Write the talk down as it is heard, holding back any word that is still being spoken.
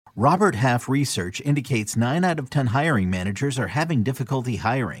Robert Half research indicates 9 out of 10 hiring managers are having difficulty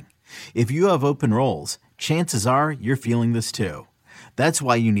hiring. If you have open roles, chances are you're feeling this too. That's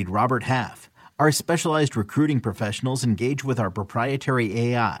why you need Robert Half. Our specialized recruiting professionals engage with our proprietary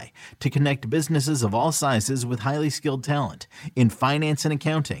AI to connect businesses of all sizes with highly skilled talent in finance and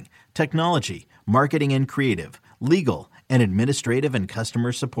accounting, technology, marketing and creative, legal, and administrative and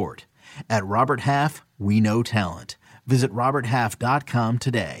customer support. At Robert Half, we know talent. Visit roberthalf.com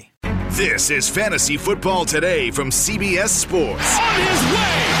today. This is Fantasy Football Today from CBS Sports. On his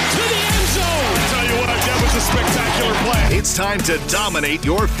way to the end zone. I tell you what, that was a spectacular play. It's time to dominate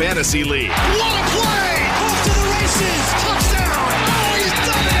your fantasy league. What a play! Off to the races. Touchdown. Oh, he's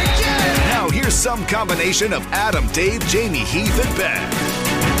done it again. Now here's some combination of Adam, Dave, Jamie, Heath, and Ben.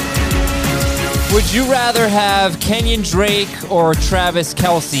 Would you rather have Kenyon Drake or Travis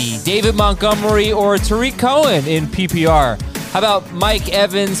Kelce, David Montgomery or Tariq Cohen in PPR? How about Mike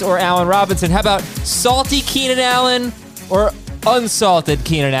Evans or Allen Robinson? How about salty Keenan Allen or unsalted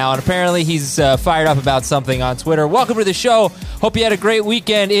Keenan Allen? Apparently he's fired up about something on Twitter. Welcome to the show. Hope you had a great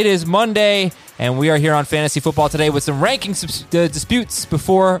weekend. It is Monday, and we are here on Fantasy Football Today with some ranking disputes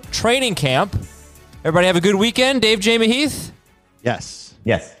before training camp. Everybody have a good weekend. Dave, Jamie, Heath? Yes.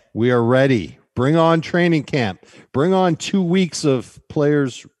 Yes. We are ready. Bring on training camp. Bring on 2 weeks of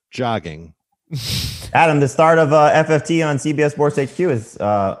players jogging. Adam, the start of FFT on CBS Sports HQ is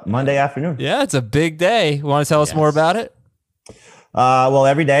Monday afternoon. Yeah, it's a big day. You want to tell us more about it? Well,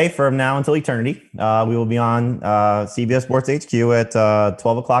 every day from now until eternity, we will be on CBS Sports HQ at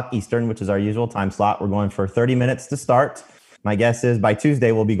 12 o'clock Eastern, which is our usual time slot. We're going for 30 minutes to start. My guess is by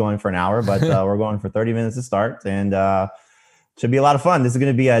Tuesday, we'll be going for an hour, but we're going for 30 minutes to start. And should be a lot of fun. This is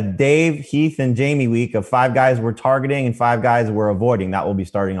going to be a Dave, Heath, and Jamie week of 5 guys we're targeting and 5 guys we're avoiding. That will be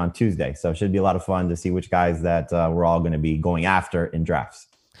starting on Tuesday. So it should be a lot of fun to see which guys that we're all going to be going after in drafts.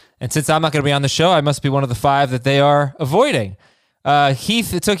 And since I'm not going to be on the show, I must be one of the 5 that they are avoiding.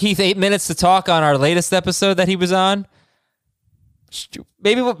 Heath, it took Heath 8 minutes to talk on our latest episode that he was on.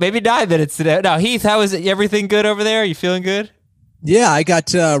 Maybe 9 minutes today. Now, Heath, how is it? Everything good over there? Are you feeling good? Yeah, I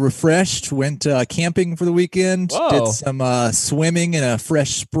got refreshed, went camping for the weekend, did some swimming in a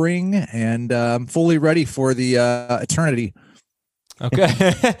fresh spring, and I'm fully ready for the eternity. Okay.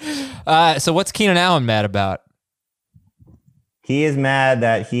 So what's Keenan Allen mad about? He is mad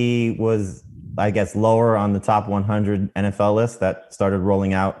that he was, I guess, lower on the top 100 NFL list that started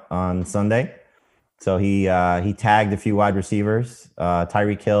rolling out on Sunday. So he tagged a few wide receivers,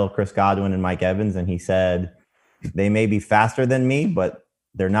 Tyreek Hill, Chris Godwin, and Mike Evans, and he said, they may be faster than me, but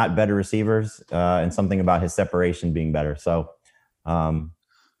they're not better receivers, and something about his separation being better. So then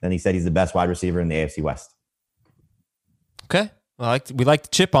he said he's the best wide receiver in the AFC West. Okay. We like the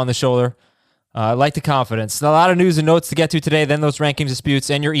chip on the shoulder. I like the confidence. A lot of news and notes to get to today, then those ranking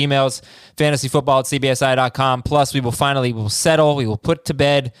disputes and your emails, fantasyfootball@cbsi.com. Plus, we will settle, we will put to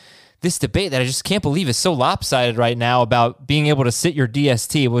bed this debate that I just can't believe is so lopsided right now about being able to sit your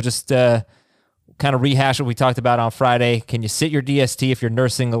DST. We'll just kind of rehash what we talked about on Friday. Can you sit your DST if you're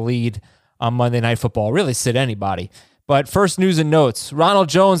nursing a lead on Monday Night Football? Really sit anybody. But first news and notes. Ronald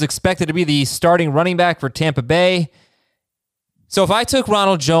Jones expected to be the starting running back for Tampa Bay. So if I took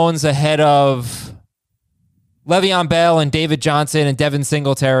Ronald Jones ahead of Le'Veon Bell and David Johnson and Devin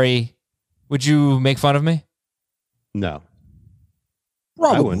Singletary, would you make fun of me? No.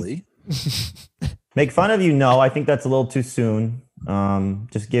 Probably. Make fun of you? No, I think that's a little too soon.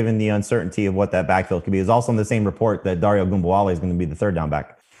 Just given the uncertainty of what that backfield could be. Is also in the same report that Dario Gumboale is going to be the third down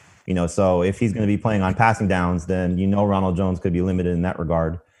back. So if he's going to be playing on passing downs, then Ronald Jones could be limited in that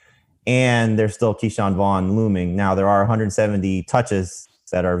regard. And there's still Keyshawn Vaughn looming. Now there are 170 touches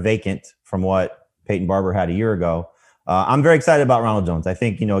that are vacant from what Peyton Barber had a year ago. I'm very excited about Ronald Jones. I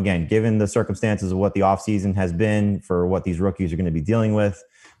think, again, given the circumstances of what the offseason has been for what these rookies are going to be dealing with,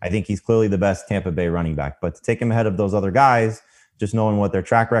 I think he's clearly the best Tampa Bay running back. But to take him ahead of those other guys, just knowing what their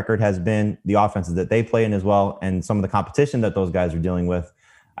track record has been, the offenses that they play in as well, and some of the competition that those guys are dealing with,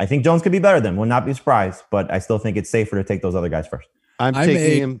 I think Jones could be better than them. Would not be surprised, but I still think it's safer to take those other guys first. I'm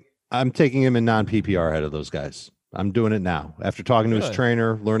taking him in non-PPR ahead of those guys. I'm doing it now. After talking to his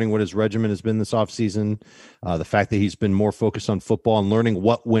trainer, learning what his regimen has been this offseason, the fact that he's been more focused on football and learning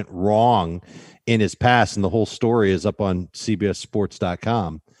what went wrong in his past, and the whole story is up on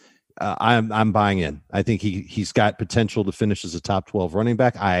CBSSports.com. I'm buying in. I think he's got potential to finish as a top 12 running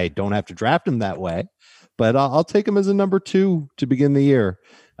back. I don't have to draft him that way, but I'll take him as a number 2 to begin the year,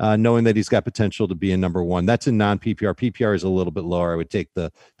 knowing that he's got potential to be a number 1. That's in non-PPR. PPR is a little bit lower. I would take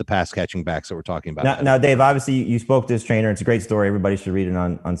the pass catching backs that we're talking about. Now, Dave, obviously you spoke to his trainer. It's a great story. Everybody should read it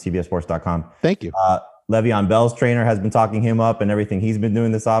on CBSSports.com. Thank you. Le'Veon Bell's trainer has been talking him up and everything he's been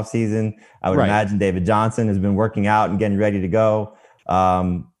doing this offseason. I would imagine David Johnson has been working out and getting ready to go.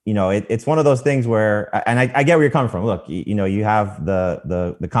 It's one of those things where, and I get where you're coming from. Look, you have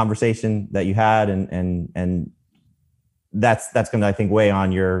the conversation that you had, and that's going to, I think, weigh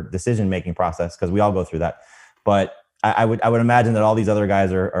on your decision-making process, because we all go through that. But I would imagine that all these other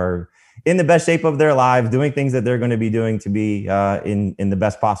guys are in the best shape of their lives, doing things that they're going to be doing to be in the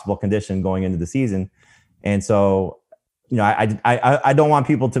best possible condition going into the season. And so, I don't want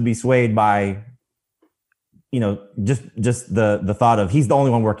people to be swayed by, just the thought of he's the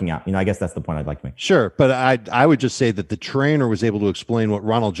only one working out. I guess that's the point I'd like to make. Sure. But I would just say that the trainer was able to explain what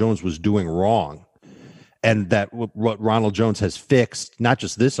Ronald Jones was doing wrong, and that what Ronald Jones has fixed, not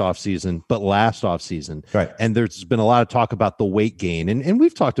just this offseason, but last offseason. Right. And there's been a lot of talk about the weight gain. And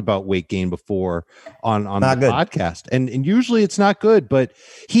we've talked about weight gain before on the podcast. And usually it's not good, but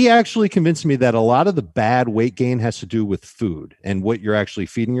he actually convinced me that a lot of the bad weight gain has to do with food and what you're actually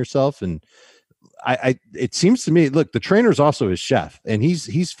feeding yourself. And it seems to me, look, the trainer's also his chef, and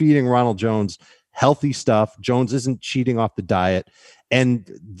he's feeding Ronald Jones healthy stuff. Jones isn't cheating off the diet.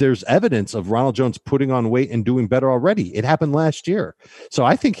 And there's evidence of Ronald Jones putting on weight and doing better already. It happened last year. So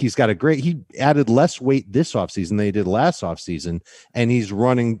I think he's he added less weight this offseason than he did last offseason, and he's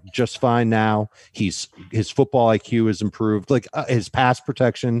running just fine now. His football IQ has improved, like his pass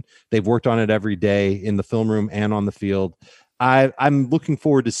protection. They've worked on it every day in the film room and on the field. I'm looking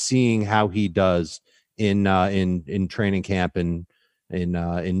forward to seeing how he does in training camp and in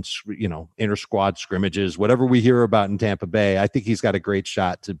inter squad scrimmages, whatever we hear about in Tampa Bay. I think he's got a great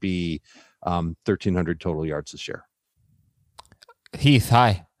shot to be 1,300 total yards this year. Heath,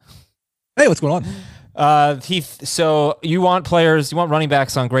 hi. Hey, what's going on? Heath, so you want running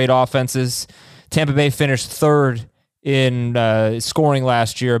backs on great offenses. Tampa Bay finished third in scoring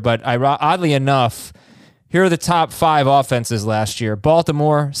last year, but oddly enough, here are the top 5 offenses last year: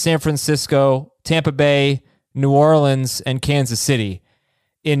 Baltimore, San Francisco, Tampa Bay, New Orleans, and Kansas City.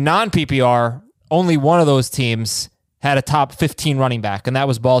 In non-PPR, only one of those teams had a top 15 running back, and that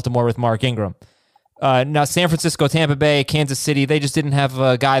was Baltimore with Mark Ingram. Now, San Francisco, Tampa Bay, Kansas City, they just didn't have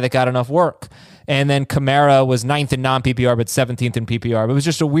a guy that got enough work. And then Kamara was 9th in non-PPR, but 17th in PPR. But it was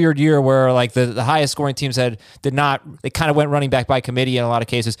just a weird year where like the highest scoring teams they kind of went running back by committee in a lot of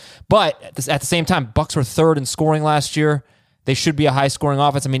cases. But at the same time, Bucs were 3rd in scoring last year. They should be a high-scoring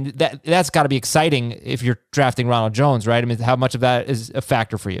offense. I mean, that's got to be exciting if you're drafting Ronald Jones, right? I mean, how much of that is a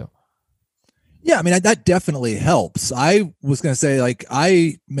factor for you? Yeah, I mean, that definitely helps. I was going to say, like,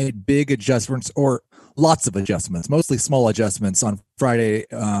 I made big adjustments, or lots of adjustments, mostly small adjustments on Thursday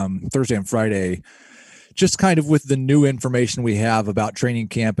and Friday, just kind of with the new information we have about training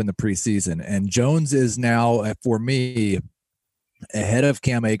camp in the preseason. And Jones is now, for me, ahead of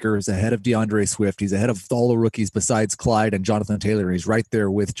Cam Akers, ahead of DeAndre Swift. He's ahead of all the rookies besides Clyde and Jonathan Taylor. He's right there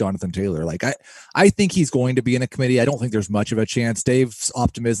with Jonathan Taylor. Like I think he's going to be in a committee. I don't think there's much of a chance. Dave's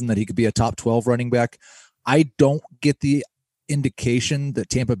optimism that he could be a top 12 running back. I don't get the indication that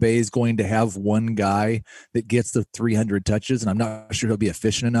Tampa Bay is going to have one guy that gets the 300 touches, and I'm not sure he'll be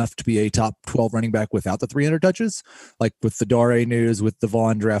efficient enough to be a top 12 running back without the 300 touches. Like with the Dare news, with the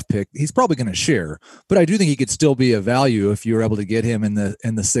Vaughn draft pick, he's probably going to share, but I do think he could still be a value if you were able to get him in the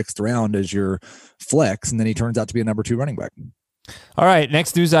 6th round as your flex, and then he turns out to be a number 2 running back. All right,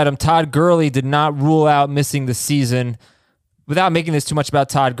 next news item. Todd Gurley did not rule out missing the season. Without making this too much about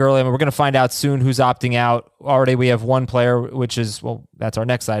Todd Gurley, I mean, we're going to find out soon who's opting out. Already we have one player, which is, well, that's our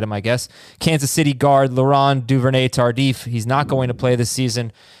next item, I guess. Kansas City guard Laurent Duvernay-Tardif. He's not going to play this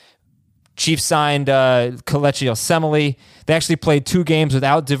season. Chiefs signed Kelechi Osemele. They actually played 2 games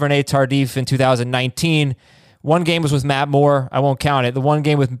without Duvernay-Tardif in 2019. One game was with Matt Moore. I won't count it. The one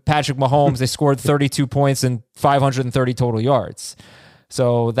game with Patrick Mahomes, they scored 32 points and 530 total yards.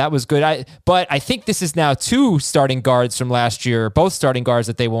 So that was good. But I think this is now 2 starting guards from last year, both starting guards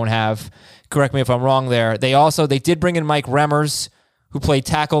that they won't have. Correct me if I'm wrong there. They did bring in Mike Remmers, who played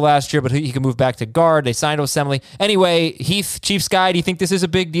tackle last year, but he can move back to guard. They signed Osemele. Anyway, Heath, Chiefs guy, do you think this is a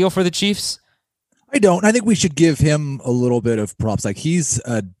big deal for the Chiefs? I don't. I think we should give him a little bit of props. Like, he's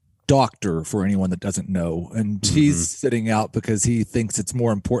a doctor, for anyone that doesn't know, and he's sitting out because he thinks it's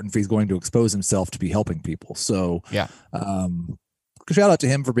more important if he's going to expose himself to be helping people. So yeah. Shout out to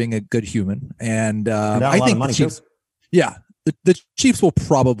him for being a good human, and I think the Chiefs, the Chiefs will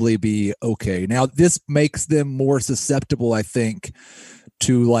probably be okay. Now, this makes them more susceptible, I think,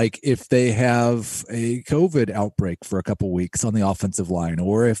 to like if they have a COVID outbreak for a couple weeks on the offensive line,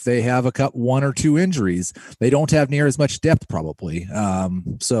 or if they have 1 or 2 injuries, they don't have near as much depth probably.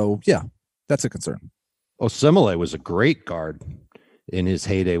 So yeah, that's a concern. Osemele was a great guard in his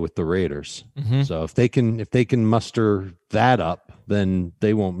heyday with the Raiders. So if they can muster that up, then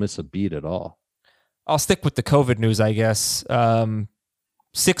they won't miss a beat at all. I'll stick with the COVID news, I guess.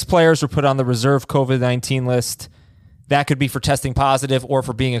 6 players were put on the reserve COVID-19 list. That could be for testing positive or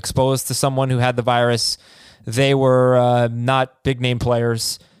for being exposed to someone who had the virus. They were not big name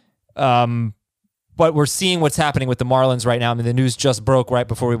players. But we're seeing what's happening with the Marlins right now. I mean, the news just broke right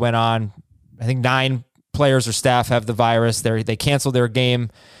before we went on. I think 9 players or staff have the virus. They canceled their game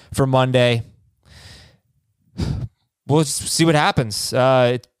for Monday. We'll just see what happens.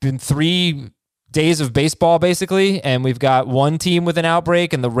 It's been 3 days of baseball, basically, and we've got one team with an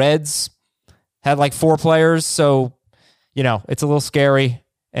outbreak, and the Reds had like 4 players. So, it's a little scary.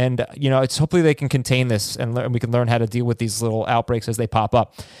 And, it's hopefully they can contain this and we can learn how to deal with these little outbreaks as they pop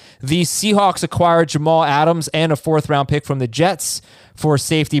up. The Seahawks acquired Jamal Adams and a 4th-round pick from the Jets for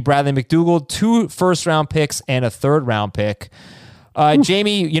safety Bradley McDougald, 2 first-round picks and a 3rd-round pick.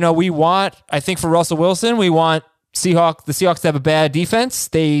 Jamie, we want, I think for Russell Wilson, we want the Seahawks to have a bad defense.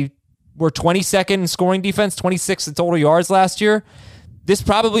 They were 22nd in scoring defense, 26 in total yards last year. This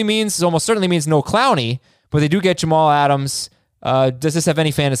almost certainly means no Clowney, but they do get Jamal Adams. Does this have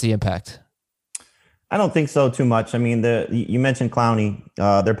any fantasy impact? I don't think so too much. I mean, you mentioned Clowney.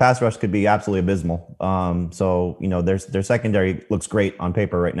 Their pass rush could be absolutely abysmal. So their secondary looks great on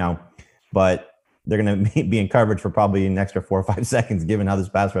paper right now, but they're going to be in coverage for probably an extra 4 or 5 seconds, given how this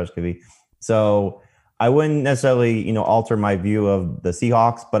pass rush could be. So I wouldn't necessarily, alter my view of the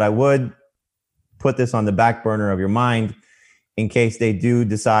Seahawks, but I would put this on the back burner of your mind in case they do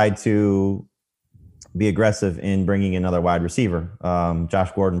decide to be aggressive in bringing another wide receiver.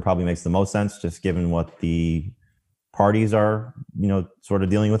 Josh Gordon probably makes the most sense, just given what the parties are, sort of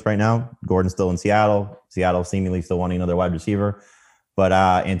dealing with right now. Gordon's still in Seattle. Seattle seemingly still wanting another wide receiver. But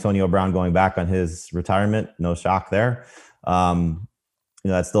Antonio Brown going back on his retirement, no shock there.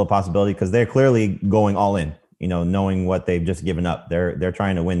 That's still a possibility because they're clearly going all in, knowing what they've just given up. They're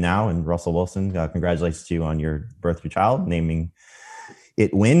trying to win now. And Russell Wilson, congratulations to you on your birth of your child, naming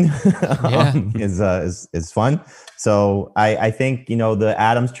it win is fun. So I think, the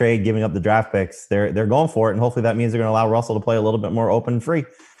Adams trade, giving up the draft picks, they're going for it. And hopefully that means they're going to allow Russell to play a little bit more open and free,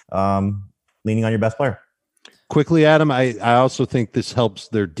 leaning on your best player. Quickly, Adam, I also think this helps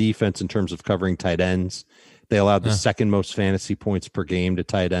their defense in terms of covering tight ends. They allowed the second most fantasy points per game to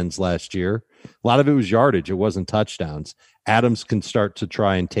tight ends last year. A lot of it was yardage. It wasn't touchdowns. Adams can start to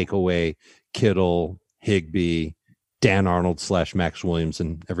try and take away Kittle, Higbee, Dan Arnold / Max Williams,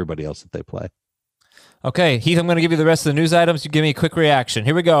 and everybody else that they play. Okay, Heath, I'm going to give you the rest of the news items. You give me a quick reaction.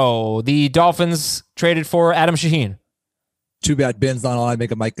 Here we go. The Dolphins traded for Adam Shaheen. Too bad Ben's not on.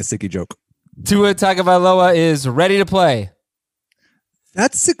 Make a Mike Gesicki joke. Tua Tagovailoa is ready to play.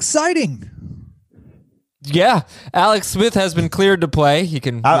 That's exciting. Yeah, Alex Smith has been cleared to play. He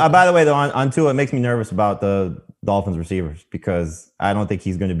can. By the way, though, on Tua, it makes me nervous about the Dolphins receivers because I don't think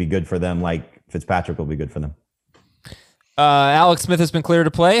he's going to be good for them like Fitzpatrick will be good for them. Alex Smith has been cleared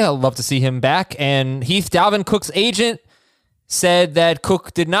to play. I'd love to see him back. And Heath, Dalvin Cook's agent said that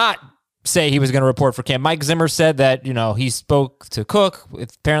Cook did not say he was going to report for camp. Mike Zimmer said that, he spoke to Cook.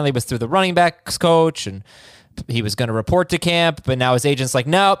 It apparently was through the running backs coach, and he was going to report to camp. But now his agent's like,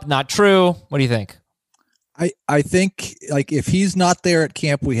 nope, not true. What do you think? I think, if he's not there at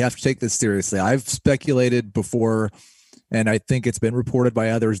camp, we have to take this seriously. I've speculated before, and I think it's been reported by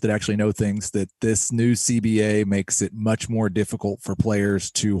others that actually know things, that this new CBA makes it much more difficult for players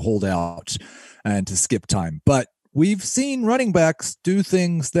to hold out and to skip time. But we've seen running backs do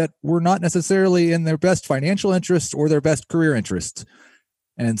things that were not necessarily in their best financial interest or their best career interest.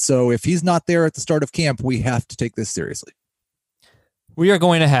 And so if he's not there at the start of camp, we have to take this seriously. We are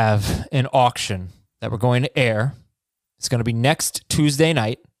going to have an auction that we're going to air. It's going to be next Tuesday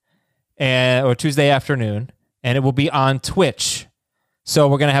night or Tuesday afternoon. And it will be on Twitch. So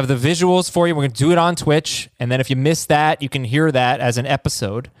we're going to have the visuals for you. We're going to do it on Twitch. And then if you miss that, you can hear that as an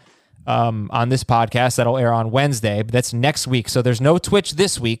episode on this podcast. That'll air on Wednesday. But that's next week. So there's no Twitch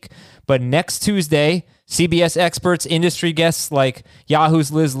this week. But next Tuesday, CBS experts, industry guests like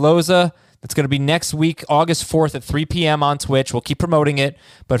Yahoo's Liz Loza. That's going to be next week, August 4th at 3 p.m. on Twitch. We'll keep promoting it.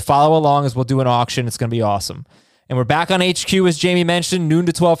 But follow along as we'll do an auction. It's going to be awesome. And we're back on HQ, as Jamie mentioned, noon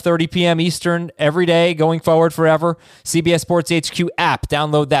to 12:30 p.m. Eastern every day going forward forever. CBS Sports HQ app.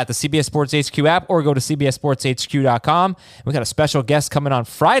 Download that, the CBS Sports HQ app, or go to cbssportshq.com. We got a special guest coming on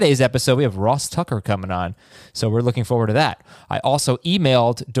Friday's episode. We have Ross Tucker coming on. So we're looking forward to that. I also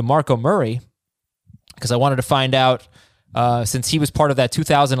emailed DeMarco Murray because I wanted to find out, since he was part of that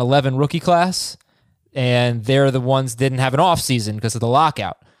 2011 rookie class, and they're the ones didn't have an off season because of the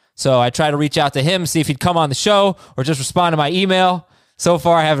lockout. So I tried to reach out to him, see if he'd come on the show or just respond to my email. So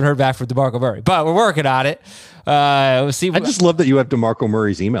far, I haven't heard back from DeMarco Murray, but we're working on it. We'll see. I just love that you have DeMarco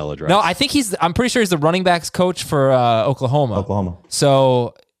Murray's email address. No, I think I'm pretty sure he's the running backs coach for Oklahoma.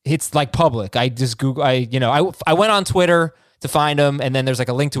 So it's like public. I just Google. I went on Twitter to find him, and then there's like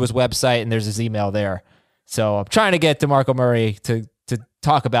a link to his website, and there's his email there. So I'm trying to get DeMarco Murray to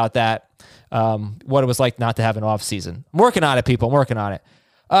talk about that, what it was like not to have an off season. I'm working on it, people. I'm working on it.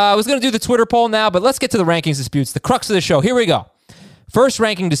 I was going to do the Twitter poll now, but let's get to the rankings disputes, the crux of the show. Here we go. First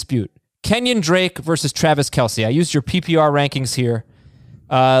ranking dispute, Kenyon Drake versus Travis Kelce. I used your PPR rankings here.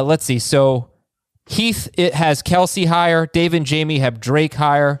 Let's see. So Heath, it has Kelce higher. Dave and Jamie have Drake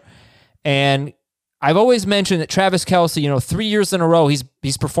higher. And I've always mentioned that Travis Kelce, 3 years in a row, he's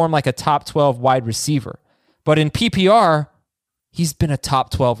performed like a top 12 wide receiver. But in PPR, he's been a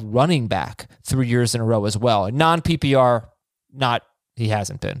top 12 running back 3 years in a row as well. In non-PPR, he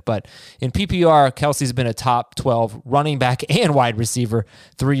hasn't been. But in PPR, Kelce's been a top 12 running back and wide receiver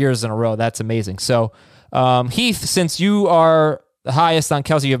 3 years in a row. That's amazing. So, Heath, since you are the highest on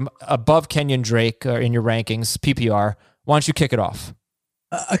Kelce, you're above Kenyon Drake in your rankings, PPR, why don't you kick it off?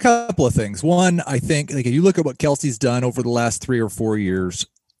 A couple of things. One, I think if you look at what Kelce's done over the last 3 or 4 years,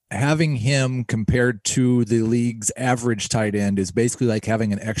 having him compared to the league's average tight end is basically like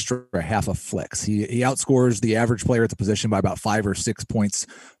having an extra half a flex. He outscores the average player at the position by about 5 or 6 points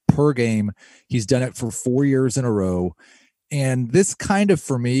per game. He's done it for 4 years in a row. And this kind of,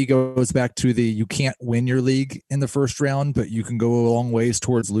 for me, goes back to you can't win your league in the first round, but you can go a long ways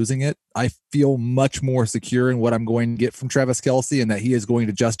towards losing it. I feel much more secure in what I'm going to get from Travis Kelce and that he is going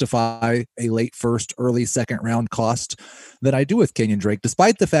to justify a late first, early second round cost than I do with Kenyon Drake,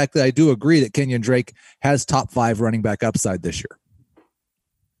 despite the fact that I do agree that Kenyon Drake has top 5 running back upside this year.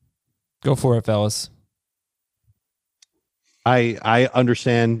 Go for it, fellas. I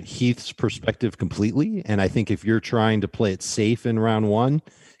understand Heath's perspective completely, and I think if you're trying to play it safe in round 1,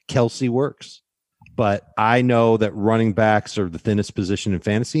 Kelce works. But I know that running backs are the thinnest position in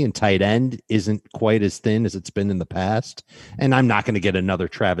fantasy, and tight end isn't quite as thin as it's been in the past. And I'm not going to get another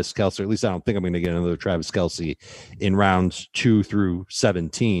Travis Kelce, or at least I don't think I'm going to get another Travis Kelce in rounds 2 through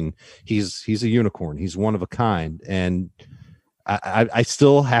 17. He's a unicorn. He's one of a kind, and I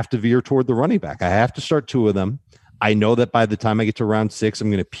still have to veer toward the running back. I have to start 2 of them. I know that by the time I get to round 6,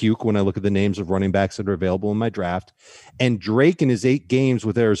 I'm going to puke when I look at the names of running backs that are available in my draft. And Drake in his 8 games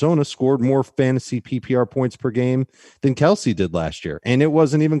with Arizona scored more fantasy PPR points per game than Kelce did last year. And it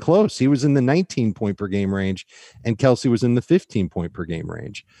wasn't even close. He was in the 19 point per game range and Kelce was in the 15 point per game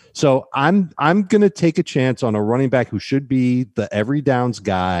range. So I'm going to take a chance on a running back who should be the every downs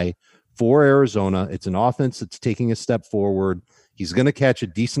guy for Arizona. It's an offense that's taking a step forward. He's going to catch a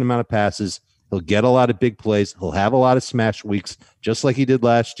decent amount of passes. He'll get a lot of big plays. He'll have a lot of smash weeks, just like he did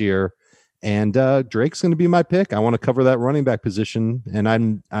last year. And Drake's going to be my pick. I want to cover that running back position, and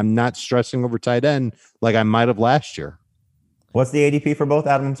I'm not stressing over tight end like I might have last year. What's the ADP for both,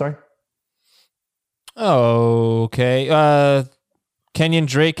 Adam? I'm sorry. Oh, okay. Kenyon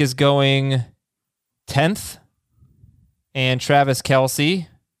Drake is going 10th, and Travis Kelce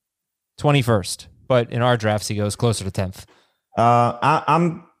 21st. But in our drafts, he goes closer to 10th.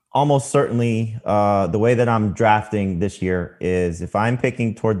 I'm almost certainly the way that I'm drafting this year is if I'm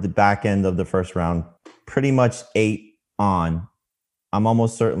picking toward the back end of the first round, pretty much 8 on, I'm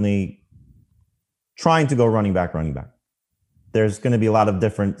almost certainly trying to go running back. There's going to be a lot of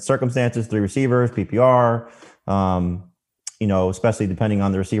different circumstances, 3 receivers, PPR, especially depending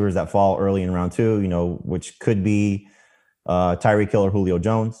on the receivers that fall early in round 2, which could be Tyreek Hill or Julio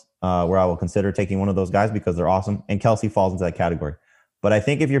Jones, where I will consider taking one of those guys because they're awesome. And Kelce falls into that category. But I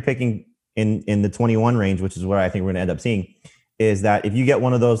think if you're picking in the 21 range, which is where I think we're going to end up seeing, is that if you get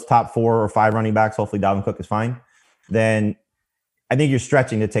one of those top 4 or 5 running backs, hopefully Dalvin Cook is fine, then I think you're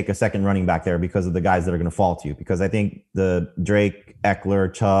stretching to take a second running back there because of the guys that are going to fall to you. Because I think the Drake,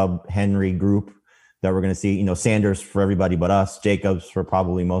 Eckler, Chubb, Henry group that we're going to see, Sanders for everybody but us, Jacobs for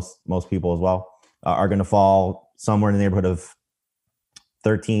probably most people as well, are going to fall somewhere in the neighborhood of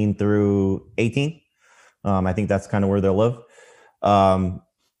 13 through 18. I think that's kind of where they'll live.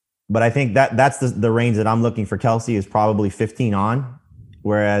 But I think that's the range that I'm looking for. Kelce is probably 15 on,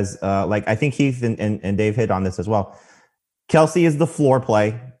 whereas I think Heath and Dave hit on this as well. Kelce is the floor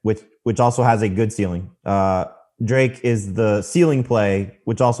play, which also has a good ceiling. Drake is the ceiling play,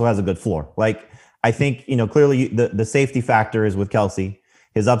 which also has a good floor. I think, clearly the safety factor is with Kelce.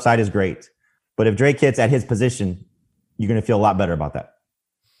 His upside is great, but if Drake hits at his position, you're going to feel a lot better about that.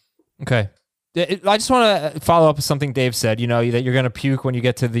 Okay. I just want to follow up with something Dave said, that you're going to puke when you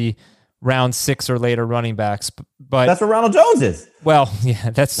get to the round 6 or later running backs. But that's where Ronald Jones is. Well,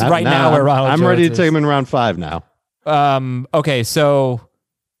 yeah, that's now where Ronald Jones is. I'm ready to take him in round 5 now. Okay, so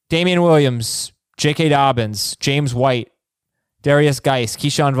Damian Williams, J.K. Dobbins, James White, Darius Geis,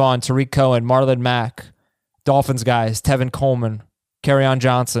 Keyshawn Vaughn, Tariq Cohen, Marlon Mack, Dolphins guys, Tevin Coleman, Kerryon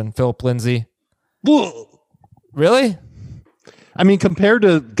Johnson, Philip Lindsay. Really? I mean, compared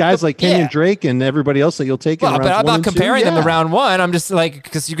to guys like Kenyon Drake and everybody else that you'll take in rounds but I'm 1 not and 2, comparing them to round 1. I'm just like,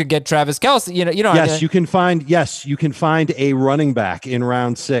 because you could get Travis Kelce. You know. Yes, you can find a running back in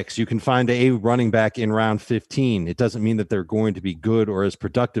round 6. You can find a running back in round 15. It doesn't mean that they're going to be good or as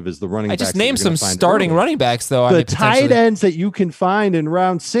productive as the running backs. I just named some starting running backs, though. The tight ends that you can find in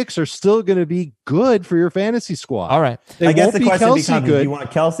round 6 are still going to be good for your fantasy squad. All right. I guess the question becomes: do you want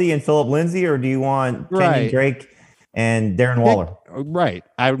Kelce and Philip Lindsay, or do you want Kenyon Drake and Darren Waller? Right.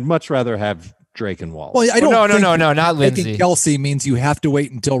 I would much rather have Drake and Waller. Well, I don't. No, not Lindsay. Kelce means you have to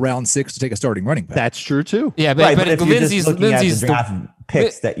wait until round 6 to take a starting running back. That's true too. Yeah, but if Lindsay's at the draft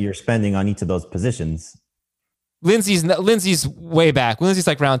picks that you're spending on each of those positions. Lindsay's way back. Lindsay's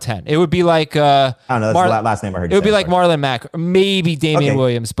like round 10. It would be like I don't know. That's the last name I heard. It would be like Marlon Mack, or maybe Damian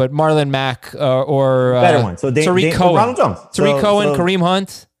Williams, but Marlon Mack or better one. So Tariq Cohen, Ronald Jones, Tariq Cohen, Kareem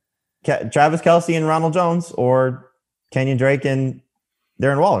Hunt, Travis Kelce and Ronald Jones, or Kenyon Drake and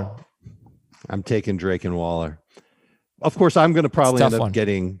Darren Waller. I'm taking Drake and Waller. Of course, I'm going to probably end up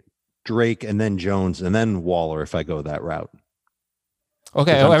getting Drake and then Jones and then Waller if I go that route.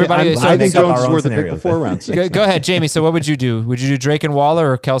 Okay, everybody. I think Jones is worth a pick before round 6. Go ahead, Jamie. So, what would you do? Would you do Drake and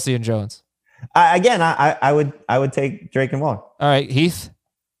Waller or Kelce and Jones? I would take Drake and Waller. All right, Heath.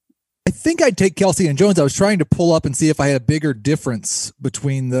 I think I'd take Kelce and Jones. I was trying to pull up and see if I had a bigger difference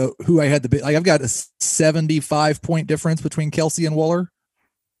between who I had I've got a 75-point difference between Kelce and Waller,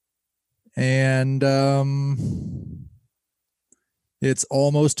 and it's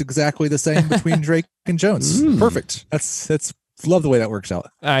almost exactly the same between Drake and Jones. Perfect. That's love the way that works out.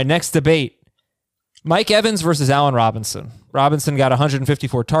 All right, next debate: Mike Evans versus Allen Robinson. Robinson got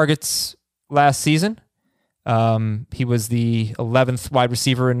 154 targets last season. He was the 11th wide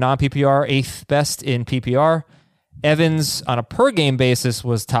receiver in non-PPR, 8th best in PPR. Evans, on a per-game basis,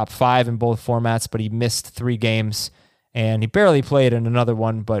 was top 5 in both formats, but he missed 3 games, and he barely played in another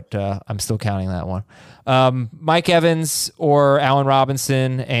one, but I'm still counting that one. Mike Evans or Allen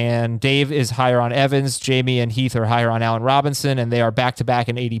Robinson, and Dave is higher on Evans. Jamie and Heath are higher on Allen Robinson, and they are back-to-back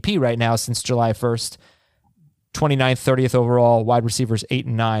in ADP right now since July 1st. 29th, 30th overall, wide receivers 8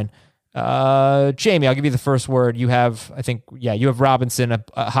 and 9. Jamie, I'll give you the first word. You have, you have Robinson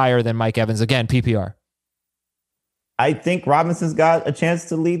higher than Mike Evans. Again, PPR. I think Robinson's got a chance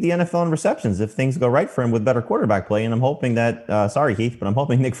to lead the NFL in receptions if things go right for him with better quarterback play. And I'm hoping that, sorry, Heath, but I'm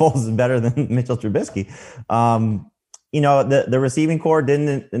hoping Nick Foles is better than Mitchell Trubisky. The receiving core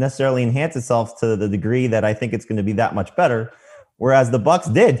didn't necessarily enhance itself to the degree that I think it's going to be that much better. Whereas the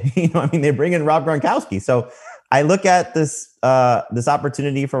Bucs did, they bring in Rob Gronkowski. So I look at this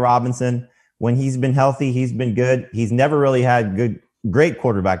opportunity for Robinson. When he's been healthy, he's been good. He's never really had great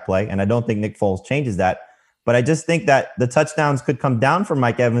quarterback play, and I don't think Nick Foles changes that. But I just think that the touchdowns could come down for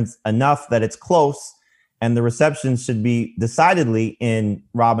Mike Evans enough that it's close, and the receptions should be decidedly in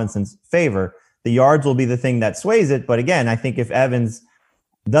Robinson's favor. The yards will be the thing that sways it. But again, I think if Evans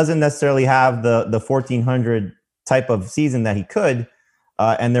doesn't necessarily have the 1,400 type of season that he could,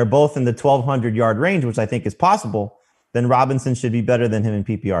 and they're both in the 1,200 yard range, which I think is possible, then Robinson should be better than him in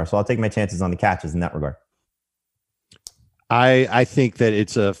PPR. So I'll take my chances on the catches in that regard. I think that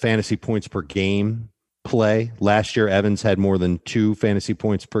it's a fantasy points per game play. Last year, Evans had more than 2 fantasy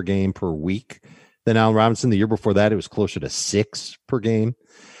points per game per week than Allen Robinson. The year before that, it was closer to 6 per game.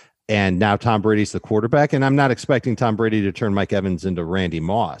 And now Tom Brady's the quarterback. And I'm not expecting Tom Brady to turn Mike Evans into Randy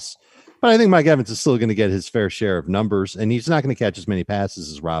Moss. But I think Mike Evans is still going to get his fair share of numbers, and he's not going to catch as many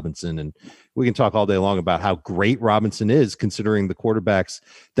passes as Robinson. And we can talk all day long about how great Robinson is considering the quarterbacks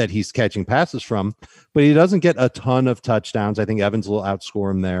that he's catching passes from, but he doesn't get a ton of touchdowns. I think Evans will outscore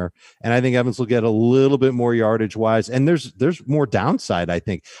him there. And I think Evans will get a little bit more yardage wise. And there's more downside. I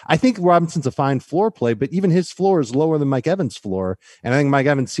think Robinson's a fine floor play, but even his floor is lower than Mike Evans' floor. And I think Mike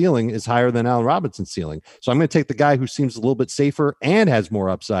Evans' ceiling is higher than Allen Robinson's ceiling. So I'm going to take the guy who seems a little bit safer and has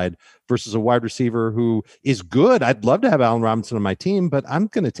more upside versus a wide receiver who is good. I'd love to have Allen Robinson on my team, but I'm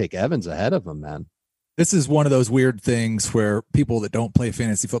going to take Evans ahead of him, man. This is one of those weird things where people that don't play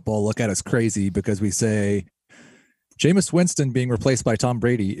fantasy football look at us crazy because we say Jameis Winston being replaced by Tom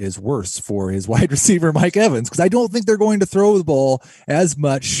Brady is worse for his wide receiver, Mike Evans, because I don't think they're going to throw the ball as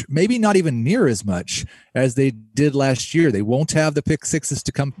much, maybe not even near as much as they did last year. They won't have the pick sixes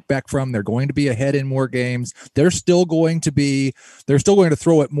to come back from. They're going to be ahead in more games. They're still going to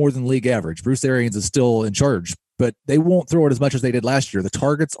throw it more than league average. Bruce Arians is still in charge, but they won't throw it as much as they did last year. The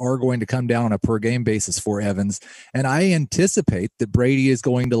targets are going to come down on a per game basis for Evans. And I anticipate that Brady is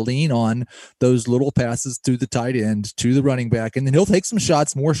going to lean on those little passes to the tight end, to the running back. And then he'll take some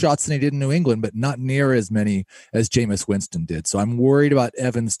shots, more shots than he did in New England, but not near as many as Jameis Winston did. So I'm worried about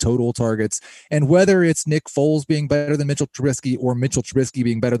Evans' total targets, and whether it's Nick Foles being better than Mitchell Trubisky or Mitchell Trubisky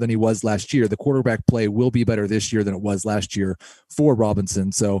being better than he was last year, the quarterback play will be better this year than it was last year for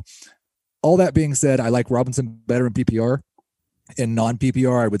Robinson. So all that being said, I like Robinson better in PPR. In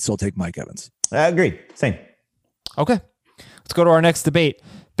non-PPR, I would still take Mike Evans. I agree. Same. Okay. Let's go to our next debate.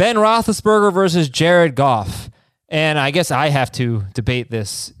 Ben Roethlisberger versus Jared Goff. And I guess I have to debate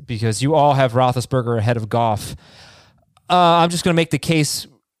this because you all have Roethlisberger ahead of Goff. I'm just going to make the case.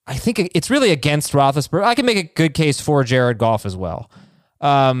 I think it's really against Roethlisberger. I can make a good case for Jared Goff as well.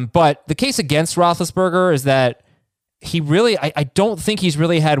 But the case against Roethlisberger is that he really, I don't think he's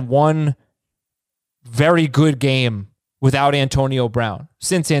really had one very good game without Antonio Brown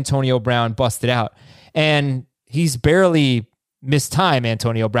since Antonio Brown busted out. And he's barely missed time,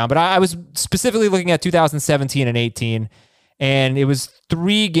 Antonio Brown. But I was specifically looking at 2017 and 18, and it was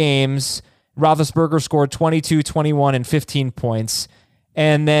 3 games. Roethlisberger scored 22, 21, and 15 points.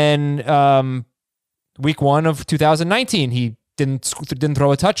 And then week 1 of 2019, he didn't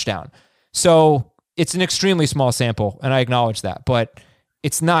throw a touchdown. So it's an extremely small sample, and I acknowledge that. But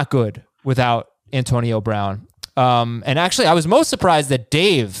it's not good without Antonio Brown. And actually, I was most surprised that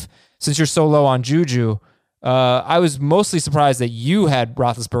Dave, since you're so low on Juju, I was mostly surprised that you had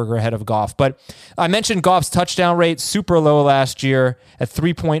Roethlisberger ahead of Goff. But I mentioned Goff's touchdown rate, super low last year at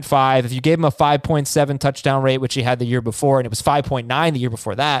 3.5. If you gave him a 5.7 touchdown rate, which he had the year before, and it was 5.9 the year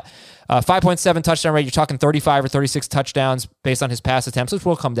before that, 5.7 touchdown rate, you're talking 35 or 36 touchdowns based on his pass attempts, which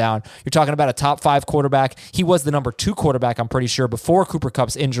will come down. You're talking about a top 5 quarterback. He was the number 2 quarterback, I'm pretty sure, before Cooper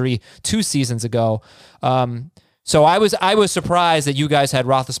Kupp's injury 2 seasons ago. So I was surprised that you guys had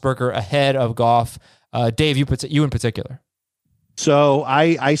Roethlisberger ahead of Goff. Dave, you in particular. So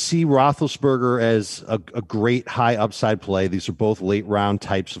I see Roethlisberger as a great high upside play. These are both late round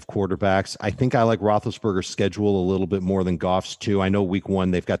types of quarterbacks. I think I like Roethlisberger's schedule a little bit more than Goff's too. I know week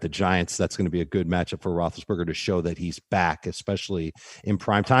 1 they've got the Giants. That's going to be a good matchup for Roethlisberger to show that he's back, especially in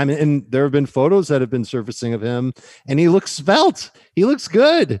prime time. And there have been photos that have been surfacing of him, and he looks svelte. He looks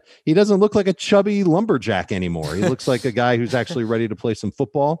good. He doesn't look like a chubby lumberjack anymore. He looks like a guy who's actually ready to play some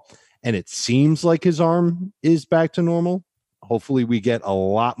football. And it seems like his arm is back to normal. Hopefully we get a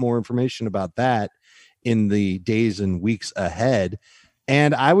lot more information about that in the days and weeks ahead.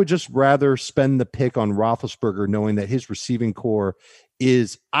 And I would just rather spend the pick on Roethlisberger, knowing that his receiving core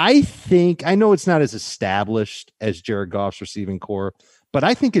is, I know it's not as established as Jared Goff's receiving core, but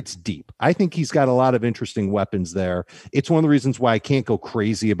I think it's deep. I think he's got a lot of interesting weapons there. It's one of the reasons why I can't go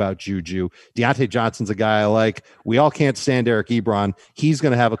crazy about Juju. Deontay Johnson's a guy I like. We all can't stand Eric Ebron. He's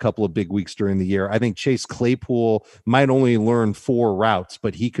going to have a couple of big weeks during the year. I think Chase Claypool might only learn 4 routes,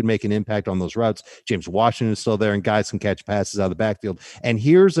 but he could make an impact on those routes. James Washington is still there, and guys can catch passes out of the backfield. And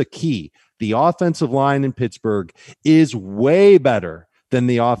here's a key. The offensive line in Pittsburgh is way better than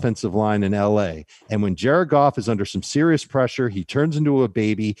the offensive line in LA. And when Jared Goff is under some serious pressure, he turns into a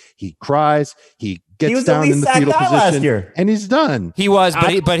baby. He cries. He gets down in the fetal position, and he's done. He was,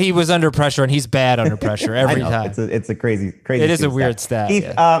 but he was under pressure, and he's bad under pressure every time. It's a crazy. It is a weird stat.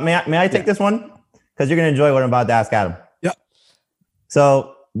 Keith, may I take this one? Because you're going to enjoy what I'm about to ask Adam. Yeah.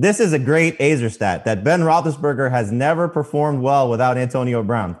 So this is a great Azer stat that Ben Roethlisberger has never performed well without Antonio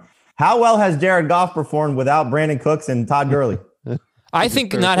Brown. How well has Jared Goff performed without Brandon Cooks and Todd Gurley? I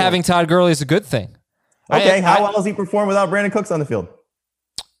think not having Todd Gurley is a good thing. Okay, how well has he performed without Brandon Cooks on the field?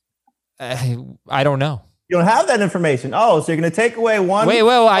 I don't know. You don't have that information. Oh, so you're going to take away one. Wait,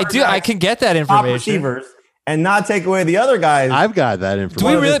 well, I do. I can get that information. Receivers and not take away the other guys. I've got that information.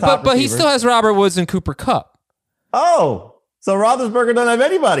 Do we really? But he still has Robert Woods and Cooper Kupp. Oh, so Roethlisberger doesn't have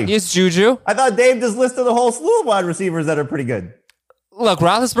anybody. It's Juju. I thought Dave just listed a whole slew of wide receivers that are pretty good. Look,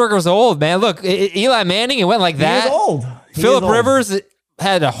 Roethlisberger's old, man. Look, Eli Manning, it went like that. He is old. Phillip Rivers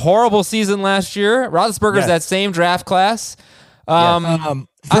had a horrible season last year. Roethlisberger's that same draft class.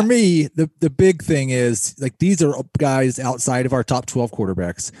 For me, the big thing is, like, these are guys outside of our top 12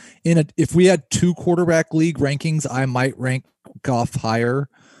 quarterbacks. If we had 2 quarterback league rankings, I might rank Goff higher.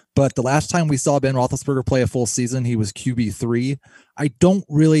 But the last time we saw Ben Roethlisberger play a full season, he was QB3. I don't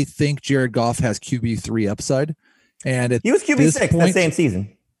really think Jared Goff has QB3 upside. And he was QB6 that same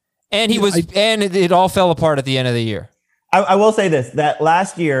season. And it all fell apart at the end of the year. I will say this, that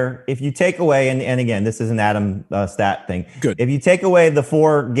last year, if you take away, and again, this is an Adam stat thing. Good. If you take away the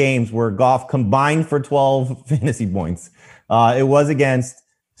 4 games where Goff combined for 12 fantasy points, it was against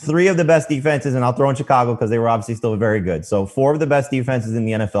 3 of the best defenses, and I'll throw in Chicago because they were obviously still very good. So 4 of the best defenses in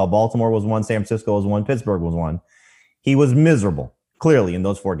the NFL. Baltimore was 1, San Francisco was 1, Pittsburgh was 1. He was miserable, clearly, in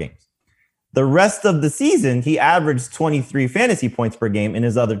those 4 games. The rest of the season, he averaged 23 fantasy points per game in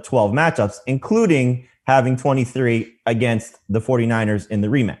his other 12 matchups, including having 23 against the 49ers in the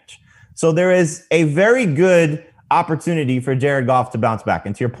rematch. So there is a very good opportunity for Jared Goff to bounce back.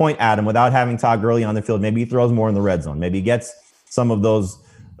 And to your point, Adam, without having Todd Gurley on the field, maybe he throws more in the red zone. Maybe he gets some of those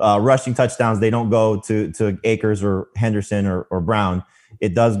rushing touchdowns. They don't go to Akers or Henderson or Brown.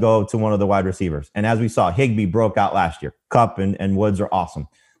 It does go to one of the wide receivers. And as we saw, Higbee broke out last year. Kupp and Woods are awesome.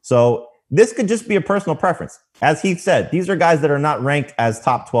 So this could just be a personal preference. As Heath said, these are guys that are not ranked as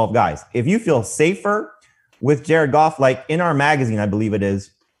top 12 guys. If you feel safer with Jared Goff, like in our magazine, I believe it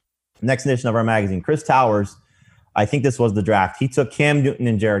is, next edition of our magazine, Chris Towers, I think this was the draft. He took Cam Newton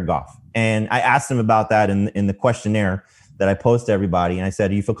and Jared Goff. And I asked him about that in the questionnaire that I posed to everybody. And I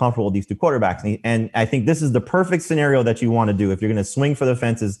said, do you feel comfortable with these 2 quarterbacks? And I think this is the perfect scenario that you want to do if you're going to swing for the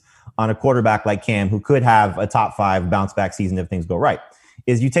fences on a quarterback like Cam, who could have a top 5 bounce back season if things go right,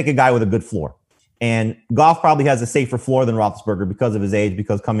 is you take a guy with a good floor. And Goff probably has a safer floor than Roethlisberger because of his age,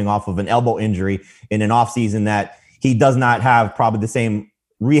 because coming off of an elbow injury in an offseason that he does not have probably the same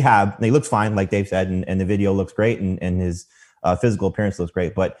rehab. And he looks fine, like Dave said, and the video looks great, and his physical appearance looks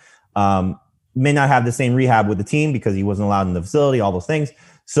great, but may not have the same rehab with the team because he wasn't allowed in the facility, all those things.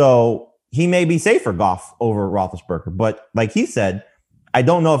 So he may be safer, Goff, over Roethlisberger. But like he said, I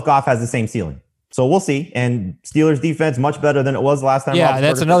don't know if Goff has the same ceiling. So we'll see. And Steelers defense, much better than it was last time. Yeah,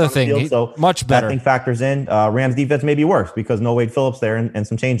 that's another thing. Field, so much better. That thing factors in. Rams defense may be worse because no Wade Phillips there and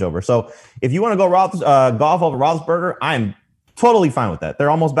some changeover. So if you want to go Goff over Roethlisberger, I'm totally fine with that. They're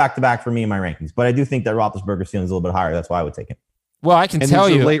almost back-to-back for me in my rankings. But I do think that Roethlisberger's ceiling is a little bit higher. That's why I would take him. Well, I can tell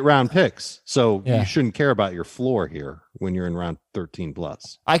you, late round picks, so you shouldn't care about your floor here when you're in round 13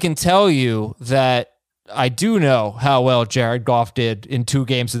 plus. I can tell you that I do know how well Jared Goff did in 2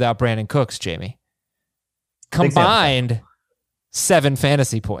 games without Brandon Cooks, Jamie. Combined 7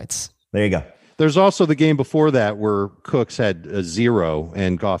 fantasy points. There you go. There's also the game before that where Cooks had a 0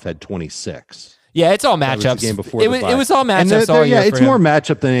 and Goff had 26. Yeah, it's all matchups. The game before it was all matchups. All year it's more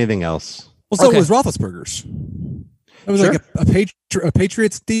matchup than anything else. Well, so was Roethlisberger's. It was like a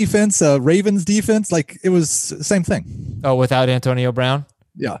Patriots defense, a Ravens defense. Like it was the same thing. Oh, without Antonio Brown?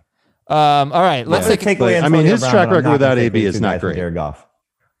 Yeah. All right. Let's take away Antonio I mean, his Brown, track record without AB is not great. Jared Goff.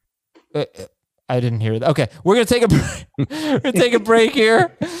 I didn't hear that. Okay, we're gonna take a break. We're gonna take a break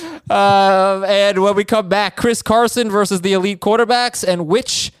here, and when we come back, Chris Carson versus the elite quarterbacks, and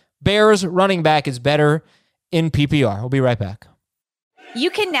which Bears running back is better in PPR. We'll be right back. You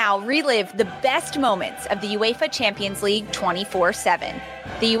can now relive the best moments of the UEFA Champions League 24/7.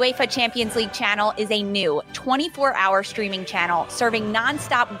 The UEFA Champions League channel is a new 24-hour streaming channel serving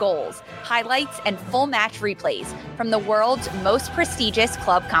nonstop goals, highlights, and full match replays from the world's most prestigious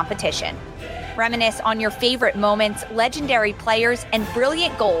club competition. Reminisce on your favorite moments, legendary players, and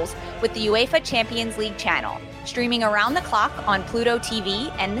brilliant goals with the UEFA Champions League channel, streaming around the clock on Pluto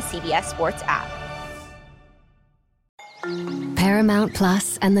TV and the CBS Sports app. Paramount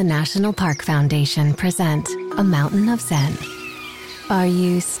Plus and the National Park Foundation present A Mountain of Zen. Are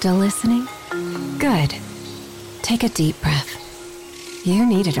you still listening? Good. Take a deep breath. You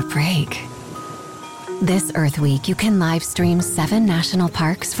needed a break. This Earth Week, you can live stream 7 national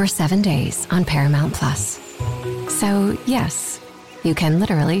parks for 7 days on Paramount Plus. So, yes, you can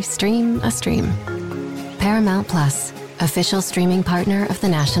literally stream a stream. Paramount Plus, official streaming partner of the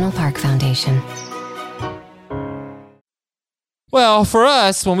National Park Foundation. Well, for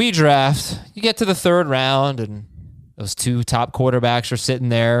us, when we draft, you get to the 3rd round and those 2 top quarterbacks are sitting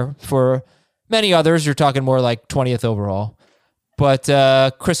there. For many others, you're talking more like 20th overall.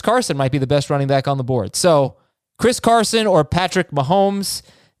 But Chris Carson might be the best running back on the board. So Chris Carson or Patrick Mahomes,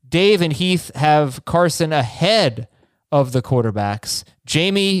 Dave and Heath have Carson ahead of the quarterbacks.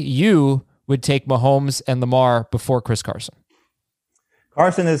 Jamie, you would take Mahomes and Lamar before Chris Carson.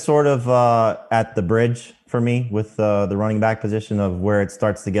 Carson is sort of at the bridge for me with the running back position of where it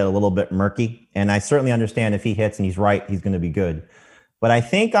starts to get a little bit murky. And I certainly understand if he hits and he's right, he's going to be good. But I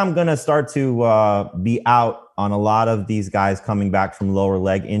think I'm going to start to be out on a lot of these guys coming back from lower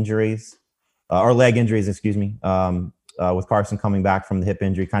leg injuries, or leg injuries, excuse me, with Carson coming back from the hip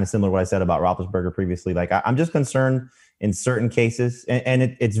injury, kind of similar to what I said about Roethlisberger previously. Like I'm just concerned in certain cases,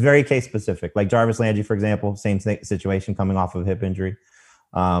 and it's very case specific. Like Jarvis Landry, for example, same situation coming off of a hip injury.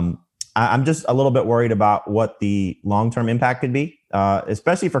 I'm just a little bit worried about what the long-term impact could be,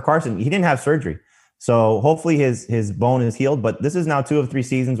 especially for Carson. He didn't have surgery. So hopefully his bone is healed, but this is now 2 of 3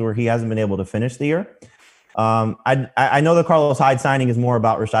 seasons where he hasn't been able to finish the year. I know the Carlos Hyde signing is more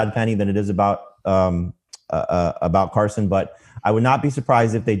about Rashad Penny than it is about Carson, but I would not be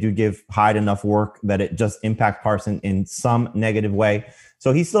surprised if they do give Hyde enough work that it just impacts Carson in some negative way.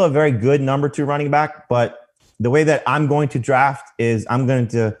 So he's still a very good number 2 running back, but the way that I'm going to draft is I'm going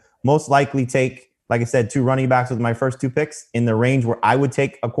to most likely take, like I said, 2 running backs with my first 2 picks in the range where I would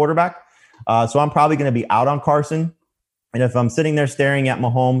take a quarterback. So I'm probably going to be out on Carson. And if I'm sitting there staring at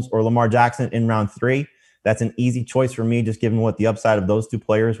Mahomes or Lamar Jackson in round 3, that's an easy choice for me, just given what the upside of those 2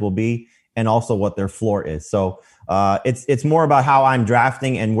 players will be and also what their floor is. So it's more about how I'm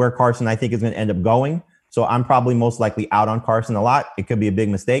drafting and where Carson, I think, is going to end up going. So I'm probably most likely out on Carson a lot. It could be a big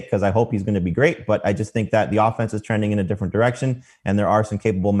mistake because I hope he's going to be great, but I just think that the offense is trending in a different direction and there are some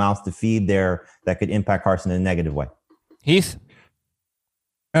capable mouths to feed there that could impact Carson in a negative way. Heath?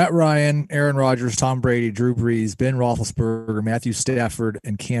 Matt Ryan, Aaron Rodgers, Tom Brady, Drew Brees, Ben Roethlisberger, Matthew Stafford,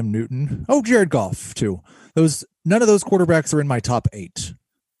 and Cam Newton. Oh, Jared Goff too. None of those quarterbacks are in my top 8.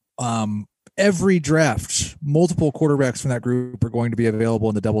 Every draft, multiple quarterbacks from that group are going to be available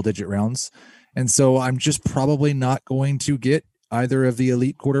in the double-digit rounds, and so I'm just probably not going to get either of the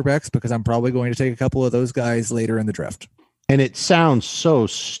elite quarterbacks because I'm probably going to take a couple of those guys later in the draft. And it sounds so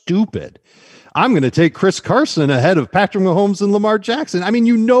stupid. I'm going to take Chris Carson ahead of Patrick Mahomes and Lamar Jackson. I mean,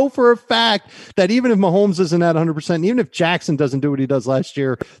 you know for a fact that even if Mahomes isn't at 100%, even if Jackson doesn't do what he does last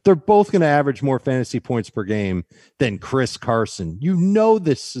year, they're both going to average more fantasy points per game than Chris Carson. You know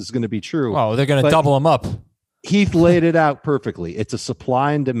this is going to be true. Oh, they're going to double him up. Heath laid it out perfectly. It's a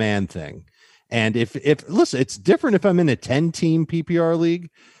supply and demand thing. And if listen, it's different if I'm in a 10-team PPR league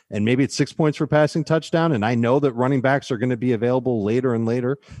and maybe it's 6 points for passing touchdown, and I know that running backs are going to be available later and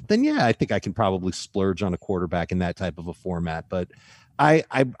later, then yeah, I think I can probably splurge on a quarterback in that type of a format. But I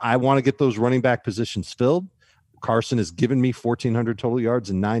want to get those running back positions filled. Carson has given me 1,400 total yards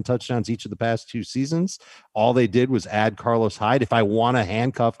and 9 touchdowns each of the past 2 seasons. All they did was add Carlos Hyde. If I want to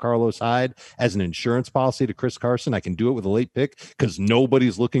handcuff Carlos Hyde as an insurance policy to Chris Carson, I can do it with a late pick because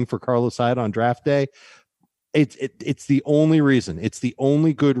nobody's looking for Carlos Hyde on draft day. It's the only reason. It's the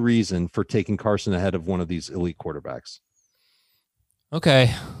only good reason for taking Carson ahead of one of these elite quarterbacks.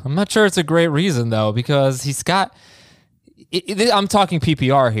 Okay. I'm not sure it's a great reason, though, because he's got... I'm talking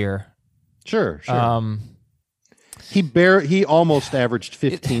PPR here. Sure. He almost averaged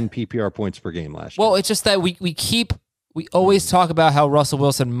 15 PPR points per game last year. Well, it's just that we always talk about how Russell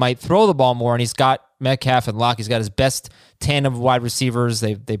Wilson might throw the ball more, and he's got Metcalf and Locke. He's got his best tandem of wide receivers.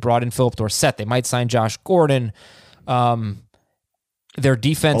 They brought in Philip Dorsett. They might sign Josh Gordon. Their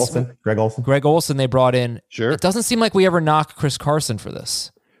defense, Greg Olsen, they brought in. Sure. It doesn't seem like we ever knock Chris Carson for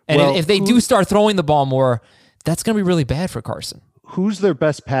this. And if they do start throwing the ball more, that's going to be really bad for Carson. Who's their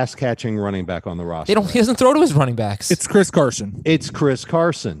best pass-catching running back on the roster? He doesn't throw to his running backs. It's Chris Carson. He's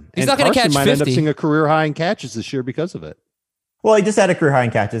not going to catch 50. Might end up seeing a career high in catches this year because of it. Well, he just had a career high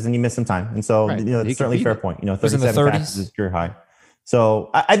in catches, and he missed some time. And so, it's certainly a fair point. 37 catches is career high. So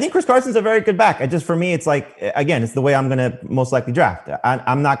I think Chris Carson's a very good back. For me, it's like, again, it's the way I'm going to most likely draft.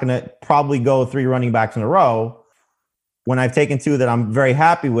 I'm not going to probably go 3 running backs in a row when I've taken 2 that I'm very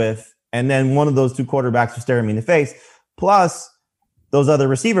happy with, and then one of those 2 quarterbacks are staring me in the face. Plus, those other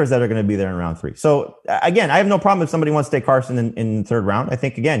receivers that are going to be there in round 3. So again, I have no problem if somebody wants to take Carson in the 3rd round. I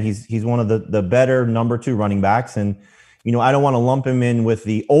think, again, he's one of the better number 2 running backs. And, I don't want to lump him in with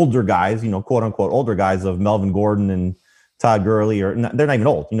the older guys, quote unquote, older guys of Melvin Gordon and Todd Gurley, or they're not even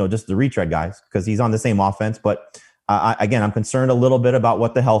old, just the retread guys, because he's on the same offense. But again, I'm concerned a little bit about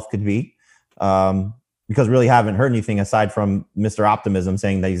what the health could be, because really haven't heard anything aside from Mr. Optimism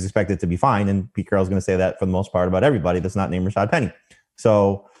saying that he's expected to be fine. And Pete Carroll's going to say that for the most part about everybody that's not named Rashad Penny.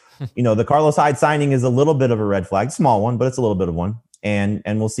 So, the Carlos Hyde signing is a little bit of a red flag, small one, but it's a little bit of one. And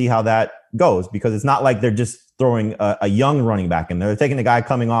we'll see how that goes, because it's not like they're just throwing a young running back in there. They're taking a guy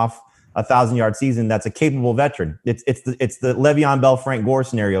coming off a 1,000-yard season that's a capable veteran. It's the Le'Veon Bell, Frank Gore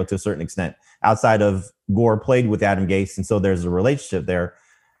scenario to a certain extent, outside of Gore played with Adam Gase. And so there's a relationship there.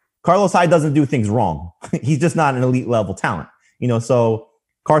 Carlos Hyde doesn't do things wrong. He's just not an elite level talent, so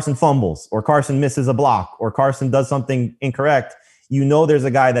Carson fumbles or Carson misses a block or Carson does something incorrect. There's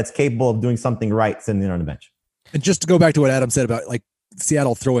a guy that's capable of doing something right sitting there on the bench. And just to go back to what Adam said about like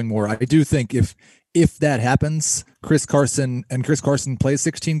Seattle throwing more, I do think if that happens, Chris Carson plays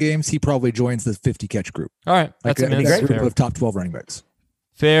 16 games, he probably joins the 50 catch group. All right. That's a group of top 12 running backs.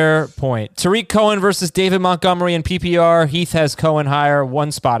 Fair point. Tariq Cohen versus David Montgomery in PPR. Heath has Cohen higher,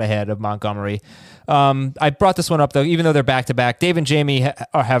 1 spot ahead of Montgomery. I brought this one up, though, even though they're back-to-back. Dave and Jamie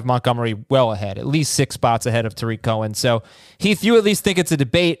have Montgomery well ahead, at least 6 spots ahead of Tariq Cohen. So, Heath, you at least think it's a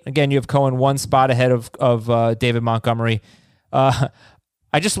debate. Again, you have Cohen 1 spot ahead of David Montgomery.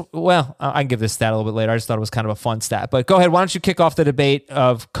 I can give this stat a little bit later. I just thought it was kind of a fun stat. But go ahead. Why don't you kick off the debate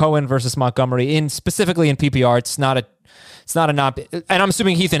of Cohen versus Montgomery specifically in PPR? It's not and I'm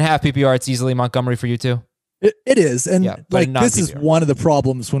assuming Heath in half PPR. It's easily Montgomery for you too. It is, and this is PPR. one of the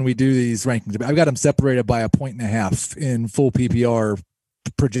problems when we do these rankings. I've got them separated by 1.5 in full PPR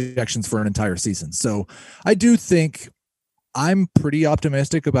projections for an entire season. So I do think I'm pretty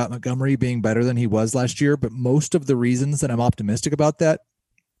optimistic about Montgomery being better than he was last year, but most of the reasons that I'm optimistic about that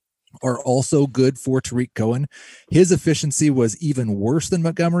are also good for Tariq Cohen. His efficiency was even worse than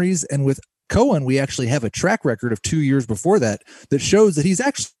Montgomery's, and with Cohen, we actually have a track record of 2 years before that shows that he's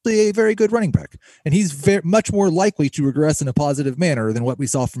actually a very good running back, and he's much more likely to regress in a positive manner than what we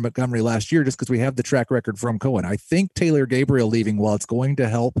saw from Montgomery last year, just because we have the track record from Cohen. I think Taylor Gabriel leaving, while it's going to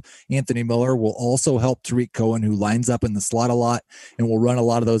help Anthony Miller, will also help Tariq Cohen, who lines up in the slot a lot and will run a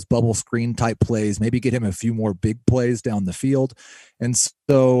lot of those bubble screen type plays, maybe get him a few more big plays down the field. And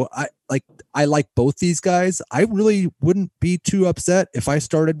so I like both these guys. I really wouldn't be too upset if I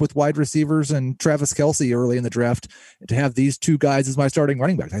started with wide receivers and Travis Kelce early in the draft to have these two guys as my starting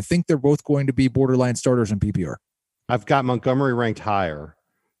running backs. I think they're both going to be borderline starters in PPR. I've got Montgomery ranked higher,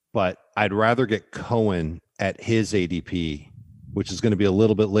 but I'd rather get Cohen at his ADP, which is going to be a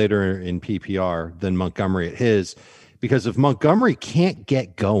little bit later in PPR, than Montgomery at his, because if Montgomery can't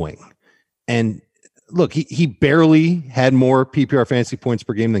get going, and look, he barely had more PPR fantasy points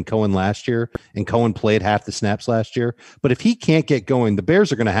per game than Cohen last year, and Cohen played half the snaps last year. But if he can't get going, the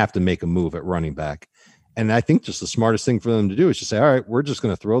Bears are going to have to make a move at running back. And I think just the smartest thing for them to do is just say, all right, we're just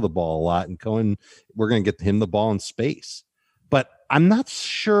going to throw the ball a lot, and Cohen, we're going to get him the ball in space. But I'm not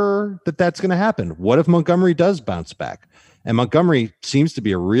sure that that's going to happen. What if Montgomery does bounce back? And Montgomery seems to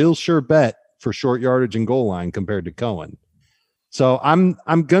be a real sure bet for short yardage and goal line compared to Cohen. So I'm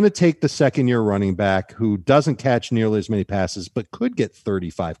going to take the second-year running back who doesn't catch nearly as many passes, but could get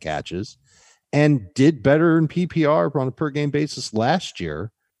 35 catches and did better in PPR on a per-game basis last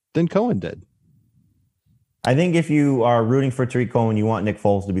year than Cohen did. I think if you are rooting for Tariq Cohen, you want Nick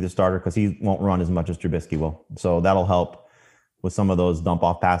Foles to be the starter because he won't run as much as Trubisky will. So that'll help with some of those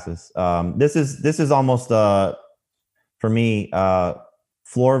dump-off passes. This is almost, for me,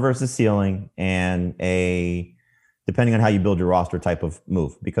 floor versus ceiling and depending on how you build your roster type of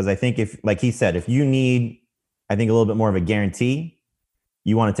move. Because I think if, like he said, if you need, I think a little bit more of a guarantee,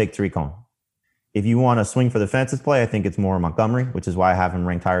 you want to take Tariq Cohen. If you want to swing for the fences play, I think it's more Montgomery, which is why I have him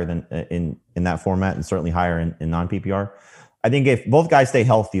ranked higher than in that format, and certainly higher in non-PPR. I think if both guys stay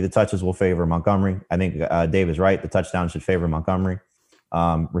healthy, the touches will favor Montgomery. I think Dave is right. The touchdown should favor Montgomery.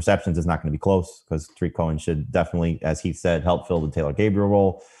 Receptions is not going to be close because Tariq Cohen should definitely, as he said, help fill the Taylor Gabriel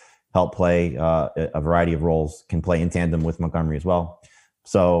role, help play a variety of roles, can play in tandem with Montgomery as well.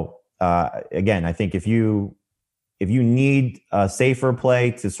 So again, I think if you need a safer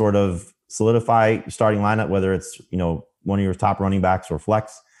play to sort of solidify your starting lineup, whether it's one of your top running backs or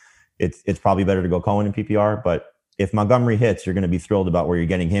flex, it's probably better to go Cohen in PPR. But if Montgomery hits, you're going to be thrilled about where you're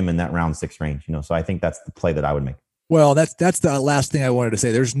getting him in that round 6 range. So I think that's the play that I would make. Well, that's the last thing I wanted to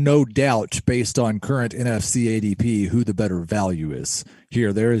say. There's no doubt, based on current NFC ADP, who the better value is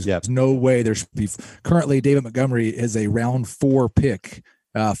here. There is no way there should be. Currently, David Montgomery is a round 4 pick,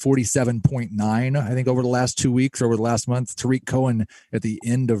 47.9, I think, over the last 2 weeks, over the last month. Tariq Cohen at the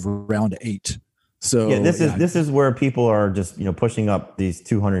end of round 8. So this is where people are just pushing up these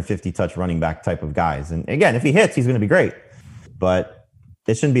 250 touch running back type of guys. And again, if he hits, he's going to be great. But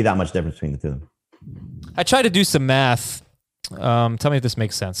it shouldn't be that much difference between the two of them. I tried to do some math. Tell me if this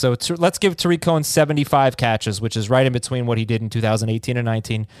makes sense. So let's give Tariq Cohen 75 catches, which is right in between what he did in 2018 and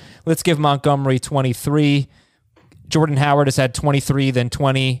 19. Let's give Montgomery 23. Jordan Howard has had 23, then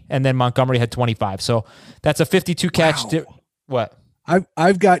 20, and then Montgomery had 25. So that's a 52 catch. Wow. What?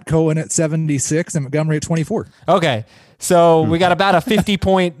 I've got Cohen at 76 and Montgomery at 24. Okay. So we got about a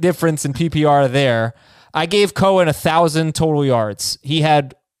 50-point difference in PPR there. I gave Cohen 1,000 total yards. He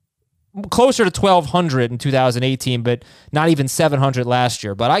had closer to 1,200 in 2018, but not even 700 last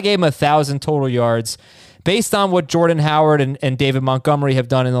year. But I gave him 1,000 total yards based on what Jordan Howard and David Montgomery have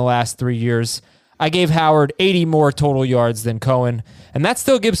done in the last 3 years. I gave Howard 80 more total yards than Cohen, and that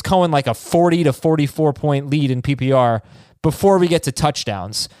still gives Cohen like a 40 to 44 point lead in PPR before we get to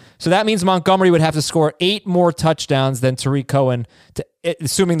touchdowns. So that means Montgomery would have to score 8 more touchdowns than Tariq Cohen,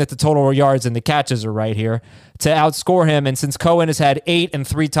 assuming that the total yards and the catches are right here, to outscore him. And since Cohen has had 8 and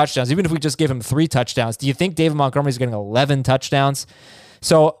 3 touchdowns, even if we just give him 3 touchdowns, do you think David Montgomery is getting 11 touchdowns?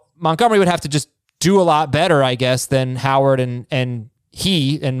 So Montgomery would have to just do a lot better, I guess, than Howard and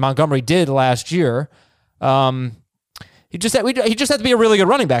Montgomery did last year. He just had to be a really good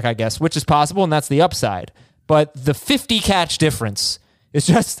running back, I guess, which is possible, and that's the upside. But the 50 catch difference It's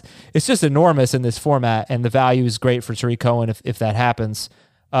just enormous in this format, and the value is great for Tariq Cohen if that happens.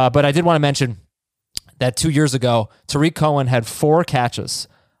 But I did want to mention that 2 years ago, Tariq Cohen had 4 catches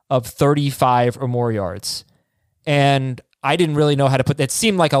of 35 or more yards. And I didn't really know how to put that. It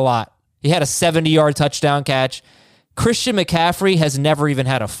seemed like a lot. He had a 70-yard touchdown catch. Christian McCaffrey has never even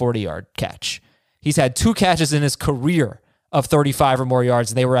had a 40-yard catch. He's had 2 catches in his career of 35 or more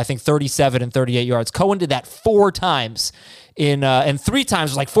yards, and they were, I think, 37 and 38 yards. Cohen did that 4 times and 3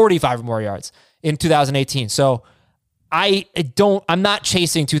 times was like 45 or more yards in 2018. So I'm not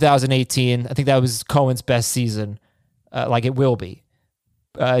chasing 2018. I think that was Cohen's best season, like it will be.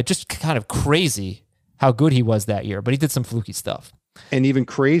 Just kind of crazy how good he was that year, but he did some fluky stuff. And even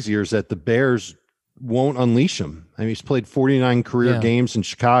crazier is that the Bears won't unleash him. I mean, he's played 49 career games in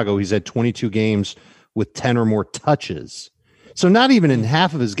Chicago. He's had 22 games with 10 or more touches. So not even in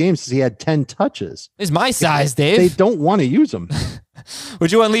half of his games has he had 10 touches. He's my size, Dave. They don't want to use him.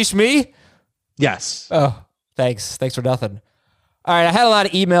 Would you unleash me? Yes. Oh, thanks. Thanks for nothing. All right, I had a lot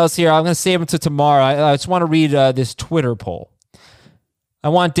of emails here. I'm going to save them to tomorrow. I just want to read this Twitter poll. I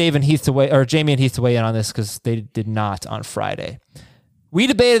want Jamie and Heath to weigh in on this because they did not on Friday. We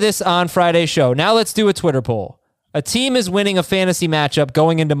debated this on Friday's show. Now let's do a Twitter poll. A team is winning a fantasy matchup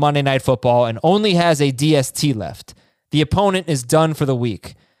going into Monday Night Football and only has a DST left. The opponent is done for the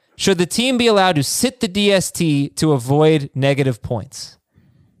week. Should the team be allowed to sit the DST to avoid negative points?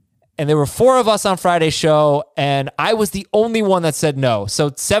 And there were 4 of us on Friday's show, and I was the only one that said no. So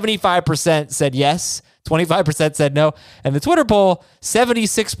 75% said yes, 25% said no. And the Twitter poll,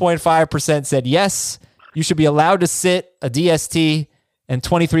 76.5% said yes, you should be allowed to sit a DST, and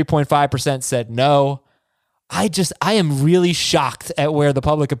 23.5% said no. I am really shocked at where the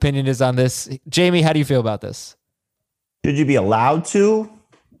public opinion is on this. Jamie, how do you feel about this? Should you be allowed to?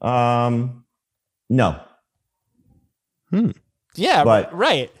 No. Yeah, but,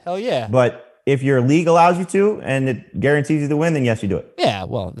 right. Hell yeah. But if your league allows you to and it guarantees you to win, then yes, you do it. Yeah,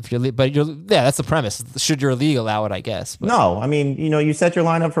 well, that's the premise. Should your league allow it, I guess. But. No, I mean, you set your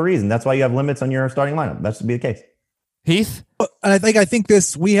lineup for a reason. That's why you have limits on your starting lineup. That should be the case. Heath? I think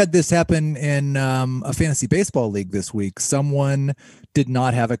we had this happen in a fantasy baseball league this week. Someone did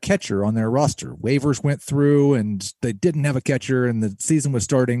not have a catcher on their roster. Waivers went through and they didn't have a catcher and the season was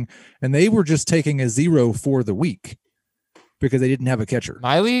starting and they were just taking a 0 for the week because they didn't have a catcher.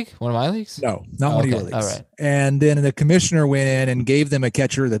 My league? One of my leagues? No, not one of your leagues. All right. And then the commissioner went in and gave them a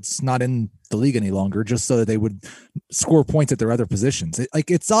catcher that's not in the league any longer just so that they would score points at their other positions.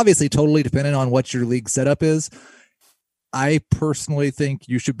 It's obviously totally dependent on what your league setup is. I personally think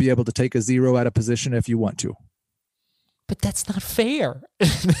you should be able to take a 0 at a position if you want to. But that's not fair.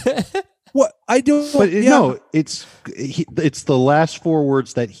 What I do, but no, it's the last 4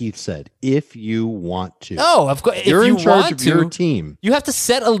 words that Heath said. If you want to, no, of course, you're if you in charge want of to, your team. You have to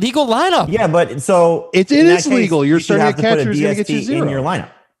set a legal lineup. Yeah, but so it is legal. You're starting a catcher who's going to get you 0 in your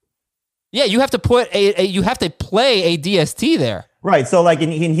lineup. Yeah, you have to put you have to play a DST there. Right. So like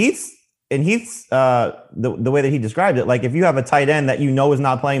in Heath's the way that he described it, like if you have a tight end that is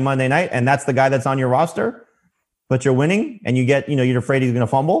not playing Monday night and that's the guy that's on your roster, but you're winning and you're afraid he's going to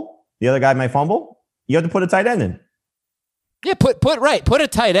fumble, the other guy might fumble, you have to put a tight end in. Yeah, put a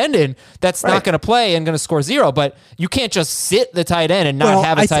tight end in that's not going to play and going to score 0, but you can't just sit the tight end and not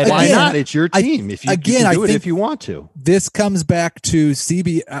have a tight end. Why not? It's your team. If you can do it if you want to. This comes back to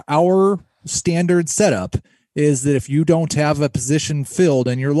our standard setup is that if you don't have a position filled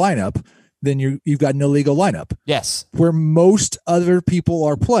in your lineup, then you've got no legal lineup. Yes. Where most other people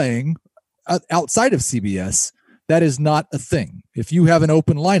are playing outside of CBS, that is not a thing. If you have an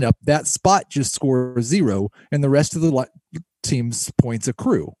open lineup, that spot just scores 0 and the rest of the team's points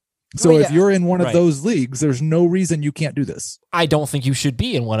accrue. So if you're in one of those leagues, there's no reason you can't do this. I don't think you should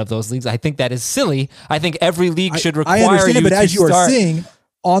be in one of those leagues. I think that is silly. I think every league should require I understand you it, but as you start... are seeing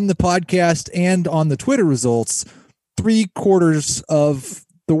on the podcast and on the Twitter results, 3/4 of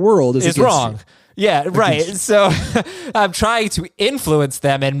the world is wrong. You. Yeah, right. So I'm trying to influence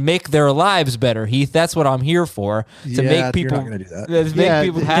them and make their lives better, Heath. That's what I'm here for. To make people, you're not going to do that. Make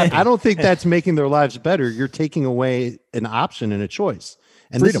people happy. I don't think that's making their lives better. You're taking away an option and a choice.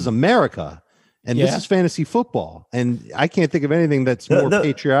 And Freedom. This is America. And this is fantasy football. And I can't think of anything that's more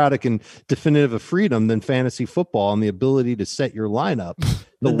patriotic and definitive of freedom than fantasy football and the ability to set your lineup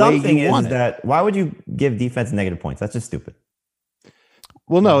the dumb thing is that why would you give defense negative points? That's just stupid.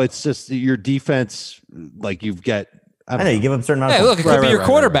 Well, no, it's just your defense, like you've got. I know you give up a certain amount of look, it could be your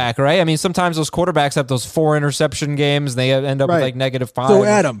quarterback, right? I mean, sometimes those quarterbacks have those 4 interception games. They end up with like -5. So,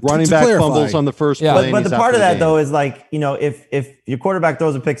 Adam, running back fumbles on the first play. But the part of that, though, is like, if your quarterback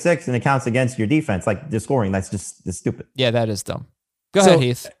throws a pick 6 and it counts against your defense, like just scoring, that's stupid. Yeah, that is dumb. Go ahead,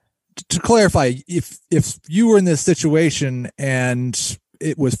 Heath. To clarify, if you were in this situation and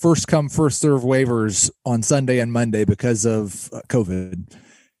it was first come, first serve waivers on Sunday and Monday because of COVID,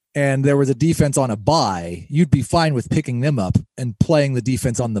 and there was a defense on a bye, you'd be fine with picking them up and playing the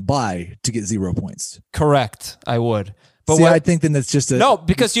defense on the bye to get 0 points. Correct. I would. But see, I think then that's just no,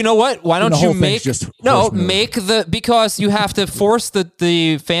 because you know what? Why don't you make because you have to force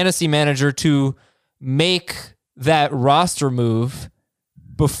the fantasy manager to make that roster move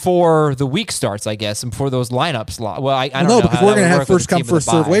before the week starts, I guess, and before those lineups. Well, I don't know. No, because we're going to have first come, first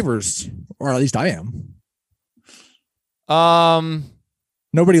serve waivers, or at least I am.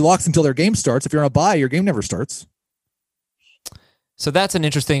 Nobody locks until their game starts. If you're on a bye, your game never starts. So that's an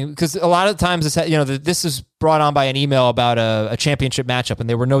interesting, because a lot of times this is brought on by an email about a championship matchup, and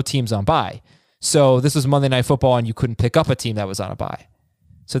there were no teams on bye. So this was Monday Night Football, and you couldn't pick up a team that was on a bye.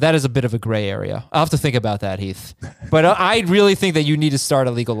 So that is a bit of a gray area. I'll have to think about that, Heath. But I really think that you need to start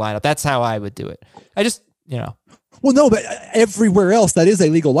a legal lineup. That's how I would do it. I just, Well, no, but everywhere else, that is a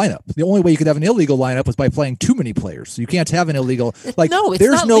legal lineup. The only way you could have an illegal lineup was by playing too many players. You can't have an illegal.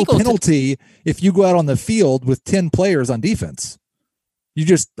 There's no penalty if you go out on the field with 10 players on defense. You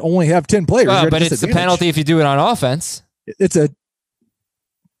just only have 10 players. But it's a penalty if you do it on offense.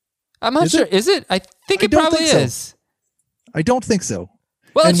 I'm not sure. Is it? I think it probably is. I don't think so.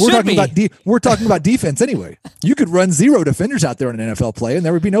 Well, and we're talking about defense anyway. You could run 0 defenders out there in an NFL play, and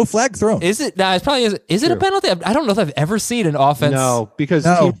there would be no flag thrown. Is it? No, it probably is. Is it a penalty? I don't know if I've ever seen an offense. No, because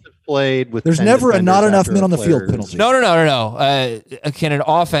teams have played with. There's never a not enough men on the field penalty. No. Can an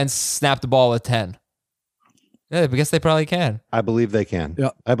offense snap the ball at 10? Yeah, I guess they probably can. I believe they can.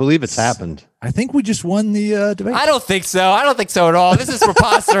 Yeah. I believe it's happened. I think we just won the debate. I don't think so. I don't think so at all. This is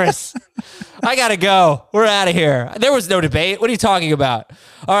preposterous. I got to go. We're out of here. There was no debate. What are you talking about?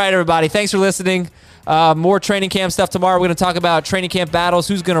 All right, everybody. Thanks for listening. More training camp stuff tomorrow. We're going to talk about training camp battles,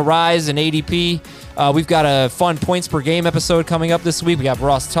 who's going to rise in ADP. We've got a fun points per game episode coming up this week. We got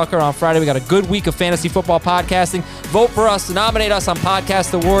Ross Tucker on Friday. We got a good week of fantasy football podcasting. Vote for us to nominate us on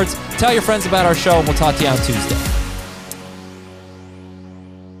Podcast Awards. Tell your friends about our show, and we'll talk to you on Tuesday.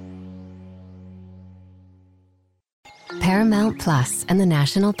 Paramount Plus and the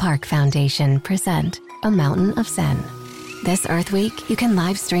National Park Foundation present A Mountain of Zen. This Earth Week, you can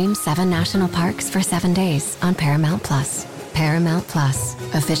live stream 7 national parks for 7 days on Paramount Plus. Paramount Plus,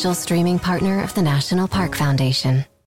 official streaming partner of the National Park Foundation.